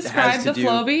 Can and we describe the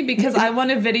Flowbee? Because I want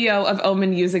a video of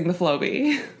Omen using the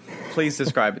Flowbee. Please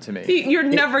describe it to me. You're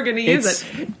never going to use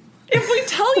it. If we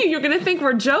tell you, you're going to think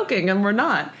we're joking, and we're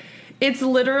not. It's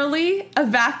literally a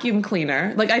vacuum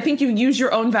cleaner. Like, I think you use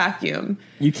your own vacuum.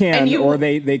 You can, or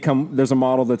they come, there's a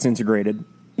model that's integrated.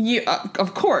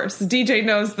 Of course. DJ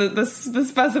knows the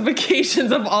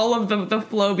specifications of all of the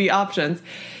Flowbee options.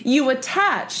 You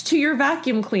attach to your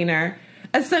vacuum cleaner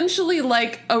essentially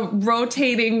like a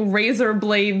rotating razor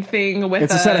blade thing with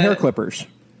It's a set of hair clippers.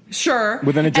 Sure.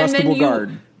 With an adjustable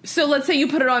guard. So let's say you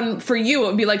put it on, for you, it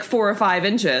would be like 4 or 5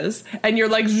 inches, and you're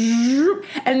like, zoop,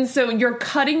 and so you're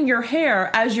cutting your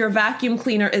hair as your vacuum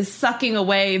cleaner is sucking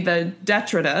away the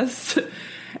detritus,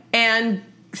 and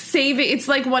saving. It's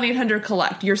like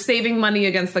 1-800-COLLECT. You're saving money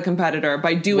against the competitor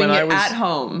by doing it at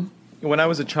home. When I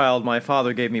was a child, my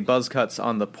father gave me buzz cuts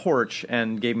on the porch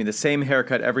and gave me the same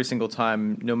haircut every single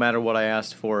time, no matter what I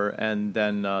asked for. And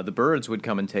then the birds would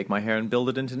come and take my hair and build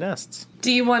it into nests.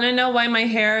 Do you want to know why my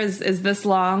hair is this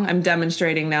long? I'm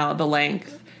demonstrating now the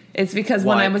length. It's because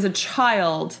when I was a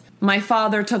child, my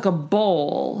father took a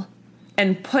bowl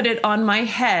and put it on my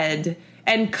head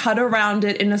and cut around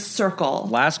it in a circle.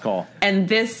 Last call. And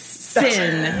this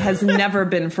sin has never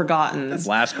been forgotten.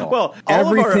 Last call. Well,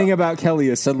 everything about Kelly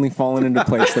has suddenly fallen into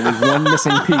place. There was one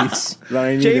missing piece that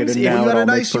I needed. James, and now you had a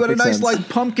nice sense. like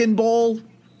pumpkin bowl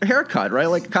haircut, right?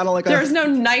 Like kind of like There's no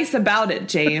nice about it,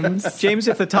 James. James,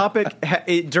 if the topic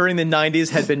during the 90s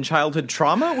had been childhood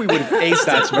trauma, we would have aced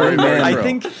that. That's very, very true. I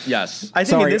think yes. I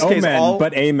think in this case,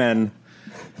 amen.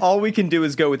 All we can do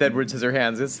is go with Edward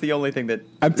Scissorhands. It's the only thing that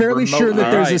I'm fairly sure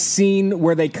that there's right. a scene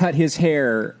where they cut his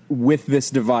hair with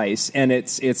this device, and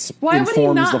it's Why informs would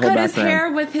he not the whole cut background. his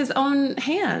hair with his own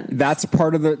hands? That's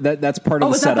part of the that's part of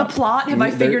the was setup. that the plot? Have I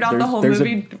figured out the whole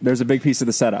movie? There's a big piece of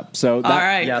the setup. So that, all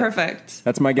right, perfect.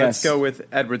 That's my guess. Let's go with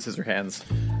Edward Scissorhands.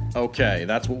 Okay,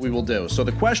 that's what we will do. So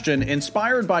the question,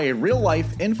 inspired by a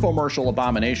real-life infomercial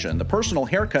abomination, the personal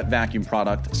haircut vacuum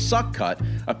product, Suck Cut,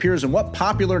 appears in what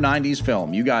popular 90s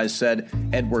film? You guys said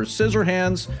Edward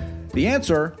Scissorhands. The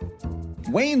answer,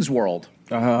 Wayne's World.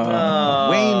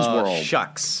 Wayne's World.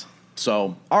 Shucks.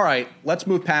 So, all right, let's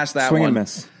move past that Swing one. and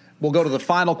miss. We'll go to the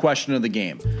final question of the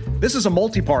game. This is a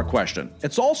multi-part question.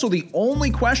 It's also the only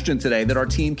question today that our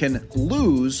team can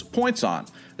lose points on.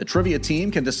 The trivia team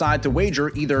can decide to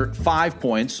wager either 5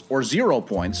 points or 0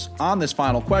 points on this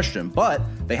final question, but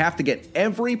they have to get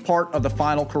every part of the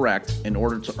final correct in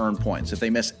order to earn points. If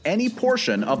they miss any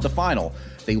portion of the final,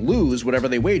 they lose whatever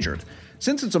they wagered.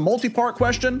 Since it's a multi-part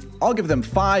question, I'll give them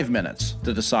 5 minutes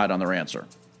to decide on their answer.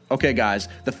 Okay, guys,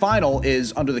 the final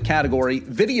is under the category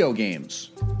video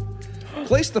games.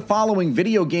 Place the following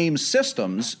video game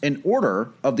systems in order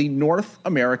of the North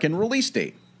American release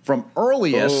date, from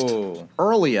earliest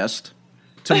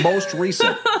to most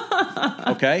recent.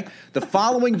 Okay? The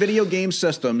following video game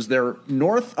systems, their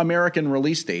North American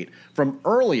release date, from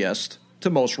earliest to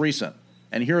most recent.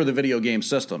 And here are the video game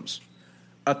systems: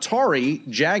 Atari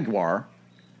Jaguar,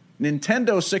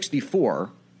 Nintendo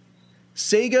 64,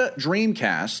 Sega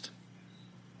Dreamcast,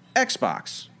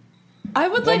 Xbox. I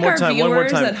would like our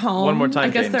viewers at home, one more time, I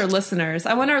guess James. they're listeners.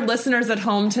 I want our listeners at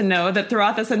home to know that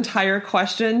throughout this entire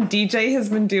question, DJ has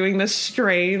been doing this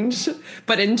strange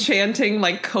but enchanting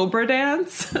like cobra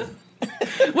dance.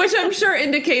 Which I'm sure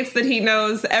indicates that he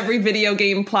knows every video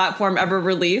game platform ever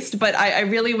released, but I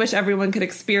really wish everyone could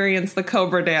experience the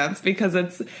Cobra dance because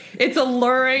it's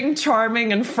alluring,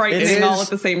 charming, and frightening all at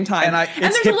the same time. And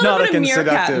there's a little bit of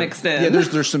meerkat mixed in. Yeah,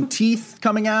 there's some teeth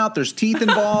coming out. There's teeth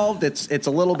involved. It's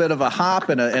a little bit of a hop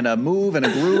and a move and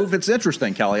a groove. It's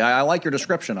interesting, Kelly. I like your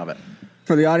description of it.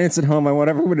 For the audience at home, I want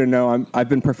everyone to know I've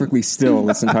been perfectly still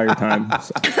this entire time.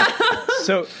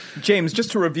 So, James,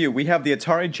 just to review, we have the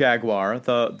Atari Jaguar,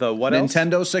 the what else?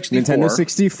 Nintendo 64. Nintendo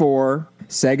 64,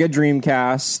 Sega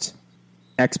Dreamcast,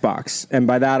 Xbox, and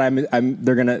by that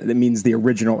it means the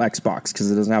original Xbox because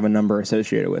it doesn't have a number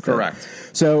associated with it. Correct.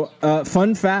 So,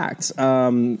 fun fact: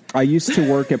 I used to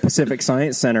work at Pacific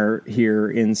Science Center here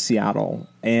in Seattle,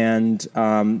 and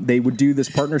they would do this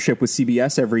partnership with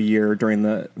CBS every year during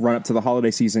the run up to the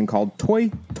holiday season called Toy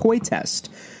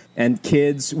Test. And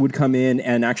kids would come in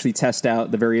and actually test out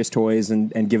the various toys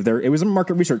and give it was a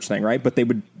market research thing, right? But they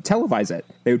would televise it.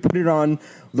 They would put it on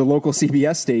the local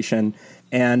CBS station,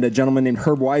 and a gentleman named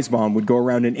Herb Weisbaum would go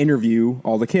around and interview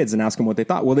all the kids and ask them what they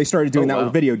thought. Well, they started doing that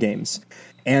with video games.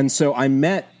 And so I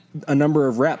met a number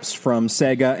of reps from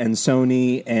Sega and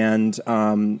Sony and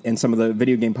some of the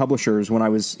video game publishers when I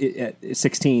was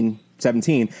 16,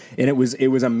 17, and it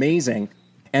was amazing.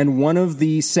 And one of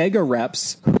the Sega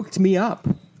reps hooked me up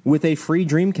with a free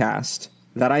Dreamcast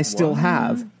that I still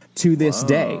have to this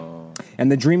day.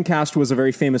 And the Dreamcast was a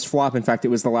very famous flop. In fact, it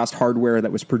was the last hardware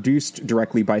that was produced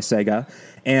directly by Sega.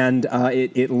 And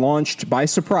it launched by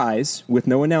surprise with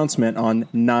no announcement on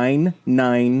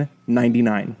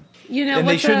 9/9/99. You know, and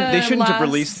they shouldn't have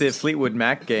released the Fleetwood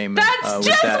Mac game. That's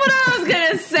just what I was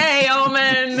gonna say,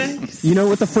 Omen. You know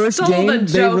what the first game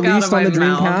they released on the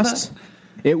Dreamcast?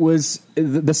 It was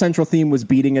the central theme was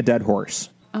beating a dead horse.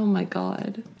 Oh my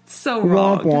God. So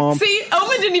wrong. Womp womp. See,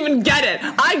 Omen didn't even get it.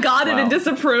 I got it and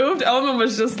disapproved. Omen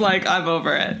was just like, I'm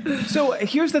over it. So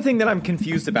here's the thing that I'm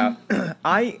confused about.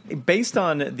 Based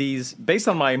on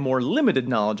my more limited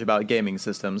knowledge about gaming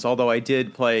systems, although I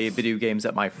did play video games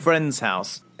at my friend's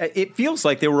house, it feels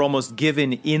like they were almost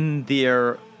given in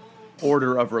their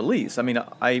order of release. I mean,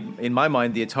 in my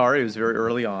mind, the Atari was very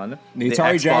early on. The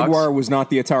Atari Jaguar was not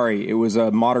the Atari. It was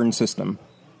a modern system.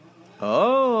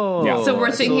 Oh. Yeah. So we're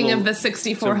thinking of the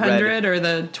 6400 or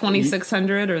the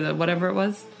 2600 or the whatever it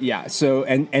was? Yeah, so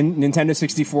and Nintendo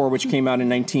 64, which came out in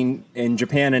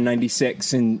Japan in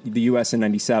 96, in the US in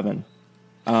 97.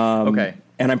 Okay.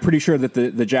 And I'm pretty sure that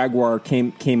the Jaguar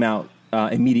came out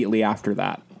immediately after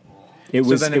that. It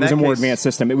was a more advanced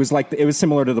system. It was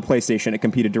similar to the PlayStation. It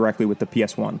competed directly with the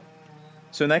PS1.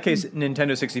 So in that case,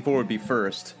 Nintendo 64 would be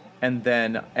first, and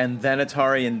then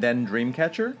Atari, and then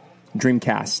Dreamcatcher?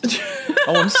 Dreamcast.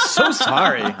 Oh, I'm so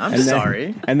sorry. I'm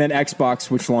sorry. And then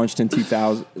Xbox, which launched in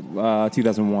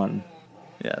 2001.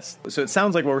 Yes. So it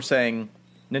sounds like what we're saying: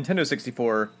 Nintendo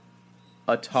 64,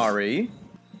 Atari,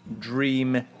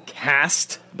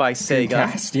 Dreamcast by Sega.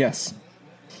 Dreamcast, yes.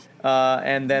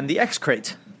 And then the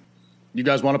X-Crate. You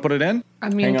guys want to put it in? I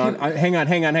mean,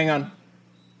 hang on.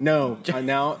 No,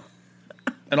 now.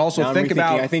 And also now think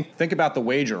about the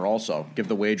wager. Also, give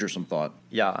the wager some thought.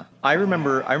 Yeah, I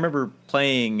remember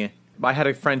playing. I had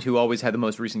a friend who always had the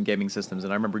most recent gaming systems,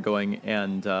 and I remember going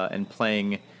and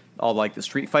playing all like the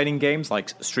street fighting games, like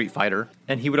Street Fighter.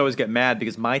 And he would always get mad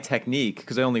because my technique,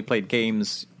 because I only played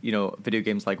games, video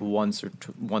games like once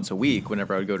a week.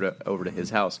 Whenever I would go over to his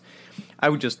house, I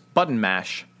would just button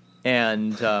mash.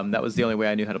 And that was the only way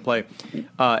I knew how to play.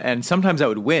 And sometimes I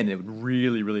would win. It would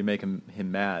really, really make him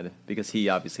mad because he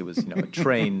obviously was, a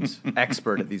trained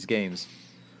expert at these games.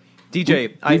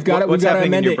 DJ, we've got what's to happening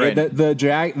amend in your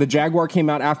brain? The Jaguar came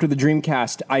out after the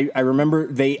Dreamcast. I remember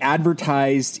they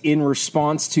advertised in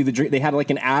response to they had like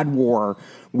an ad war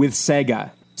with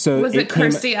Sega. So was it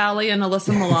Kirstie Alley and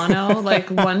Alyssa Milano, like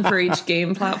one for each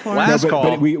game platform? Last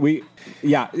call. But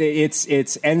it's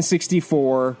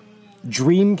N64,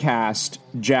 Dreamcast,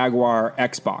 Jaguar,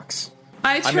 Xbox.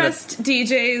 I trust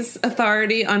DJ's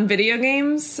authority on video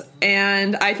games,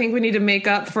 and I think we need to make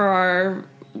up for our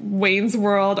Wayne's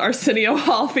World Arsenio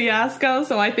Hall fiasco.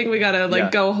 So I think we got to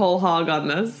go whole hog on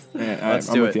this. Yeah, Let's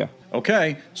do it. You.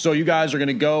 Okay, so you guys are going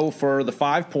to go for the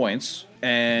 5 points,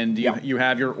 and you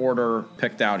have your order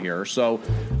picked out here. So,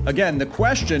 again, the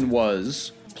question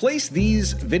was, place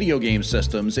these video game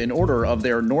systems in order of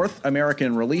their North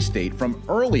American release date from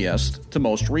earliest to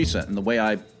most recent. And the way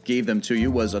I gave them to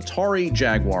you was Atari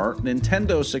Jaguar,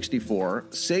 Nintendo 64,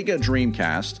 Sega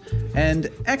Dreamcast, and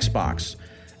Xbox.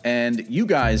 And you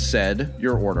guys said,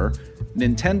 your order,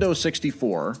 Nintendo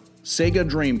 64, Sega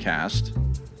Dreamcast,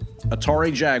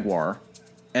 Atari Jaguar,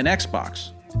 and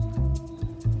Xbox.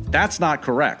 That's not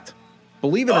correct.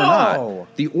 Believe it or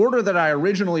not, the order that I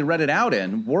originally read it out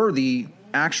in were the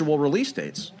actual release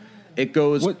dates. It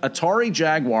goes Atari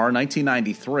Jaguar,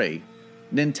 1993,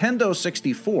 Nintendo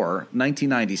 64,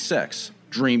 1996,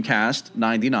 Dreamcast,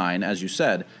 99, as you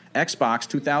said, Xbox,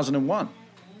 2001.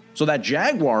 So that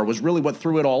Jaguar was really what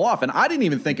threw it all off. And I didn't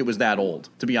even think it was that old,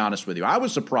 to be honest with you. I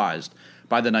was surprised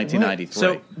by the 1993.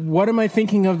 So what am I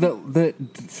thinking of?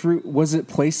 Was it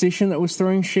PlayStation that was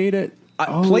throwing shade at?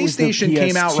 PlayStation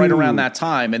came out right around that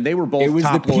time, and they were both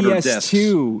top-loader discs.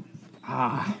 It was the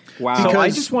PS2. Wow. So I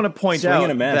just want to point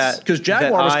out that because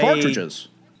Jaguar was cartridges.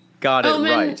 Got it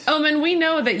right. Omen, we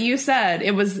know that you said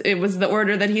it was the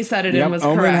order that he said it in was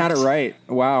Omen correct. Had it right.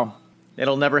 Wow.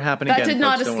 It'll never happen again. That did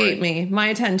not escape me. My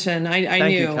attention. I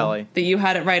knew that you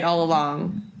had it right all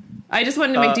along. I just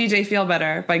wanted to make DJ feel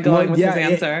better by going with his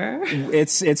answer.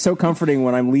 It's so comforting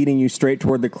when I'm leading you straight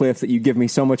toward the cliff that you give me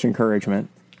so much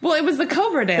encouragement. Well, it was the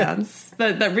Cobra dance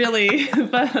that really.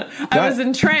 I was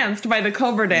entranced by the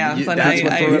Cobra dance, and that's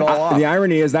what threw it all off. The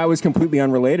irony is that was completely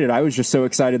unrelated. I was just so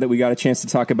excited that we got a chance to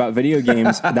talk about video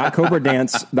games. That Cobra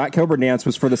dance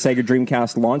was for the Sega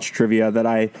Dreamcast launch trivia that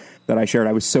I shared.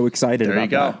 I was so excited. There about you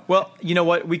go. that. Well, you know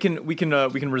what? We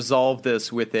can resolve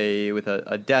this with a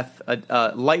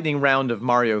lightning round of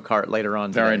Mario Kart later on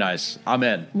today. Very nice. I'm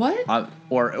in. What?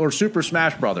 Or Super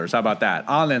Smash Brothers. How about that?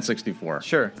 On N64.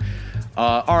 Sure.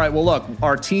 All right, well, look,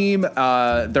 our team,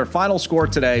 their final score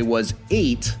today was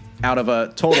 8 out of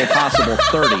a total possible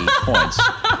 30 points.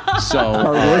 So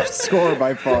our worst score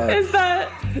by far. Is that...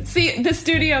 See, the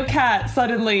studio cat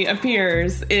suddenly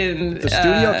appears in... The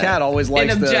studio cat always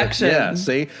likes in objection. Yeah,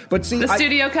 see? But see, the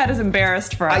studio cat is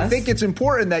embarrassed for us. I think it's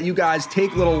important that you guys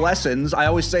take little lessons. I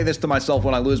always say this to myself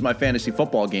when I lose my fantasy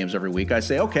football games every week. I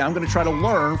say, okay, I'm going to try to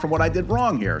learn from what I did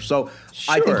wrong here. So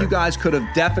sure. I think you guys could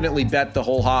have definitely bet the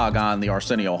whole hog on the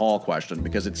Arsenio Hall question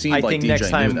because it seemed like DJ knew that. I think next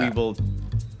time we will...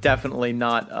 Definitely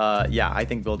not. I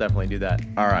think we'll definitely do that.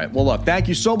 All right. Well, look, thank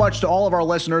you so much to all of our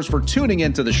listeners for tuning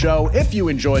into the show. If you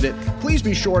enjoyed it, please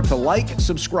be sure to like,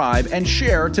 subscribe, and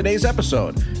share today's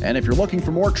episode. And if you're looking for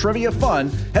more trivia fun,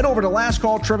 head over to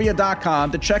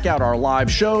lastcalltrivia.com to check out our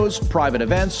live shows, private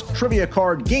events, trivia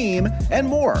card game, and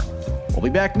more. We'll be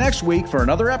back next week for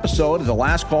another episode of the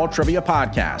Last Call Trivia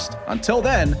Podcast. Until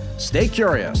then, stay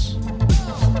curious.